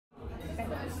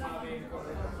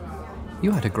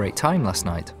You had a great time last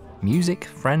night. Music,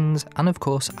 friends, and of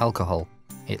course alcohol.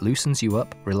 It loosens you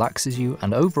up, relaxes you,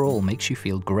 and overall makes you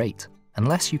feel great.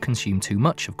 Unless you consume too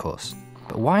much, of course.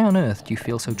 But why on earth do you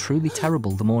feel so truly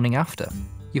terrible the morning after?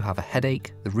 You have a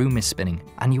headache, the room is spinning,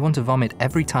 and you want to vomit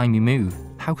every time you move.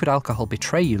 How could alcohol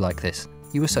betray you like this?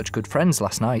 You were such good friends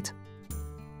last night.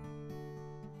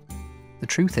 The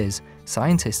truth is,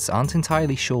 scientists aren't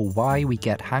entirely sure why we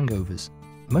get hangovers.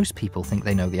 Most people think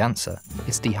they know the answer.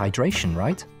 It's dehydration,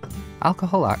 right?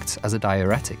 Alcohol acts as a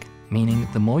diuretic, meaning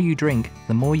the more you drink,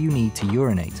 the more you need to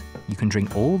urinate. You can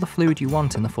drink all the fluid you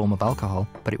want in the form of alcohol,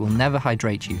 but it will never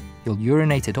hydrate you. You'll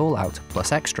urinate it all out,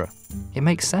 plus extra. It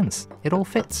makes sense. It all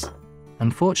fits.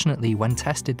 Unfortunately, when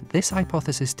tested, this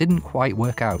hypothesis didn't quite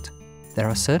work out. There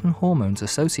are certain hormones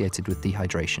associated with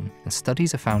dehydration, and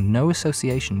studies have found no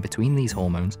association between these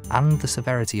hormones and the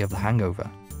severity of the hangover.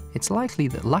 It's likely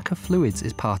that lack of fluids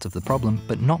is part of the problem,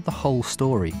 but not the whole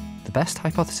story. The best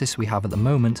hypothesis we have at the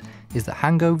moment is that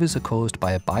hangovers are caused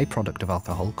by a byproduct of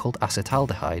alcohol called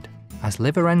acetaldehyde. As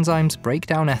liver enzymes break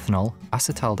down ethanol,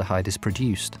 acetaldehyde is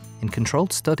produced. In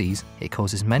controlled studies, it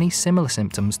causes many similar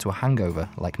symptoms to a hangover,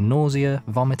 like nausea,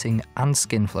 vomiting, and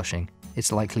skin flushing.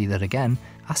 It's likely that again,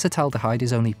 acetaldehyde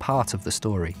is only part of the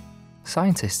story.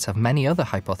 Scientists have many other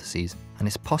hypotheses, and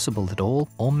it's possible that all,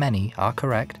 or many, are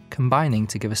correct, combining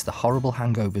to give us the horrible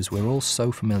hangovers we're all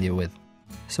so familiar with.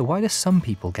 So why do some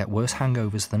people get worse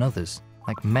hangovers than others?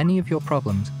 Like many of your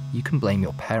problems, you can blame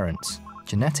your parents.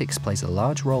 Genetics plays a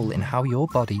large role in how your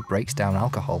body breaks down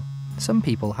alcohol. Some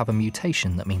people have a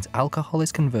mutation that means alcohol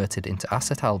is converted into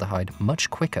acetaldehyde much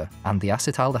quicker, and the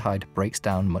acetaldehyde breaks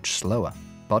down much slower.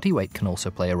 Body weight can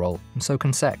also play a role, and so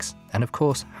can sex, and of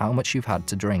course, how much you've had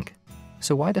to drink.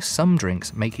 So why do some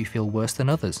drinks make you feel worse than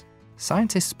others?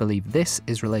 Scientists believe this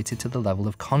is related to the level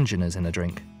of congeners in a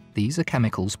drink. These are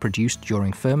chemicals produced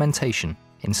during fermentation.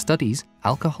 In studies,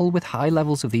 alcohol with high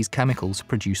levels of these chemicals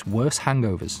produce worse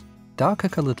hangovers. Darker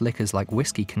coloured liquors like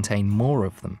whiskey contain more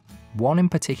of them. One in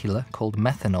particular, called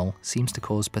methanol, seems to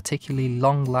cause particularly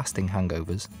long-lasting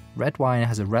hangovers. Red wine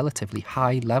has a relatively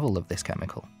high level of this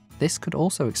chemical. This could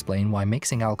also explain why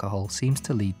mixing alcohol seems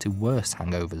to lead to worse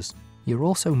hangovers. You're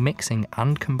also mixing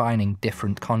and combining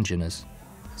different congeners.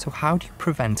 So how do you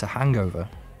prevent a hangover?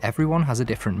 Everyone has a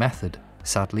different method.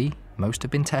 Sadly, most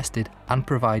have been tested and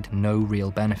provide no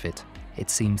real benefit. It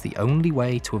seems the only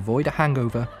way to avoid a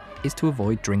hangover is to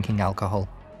avoid drinking alcohol.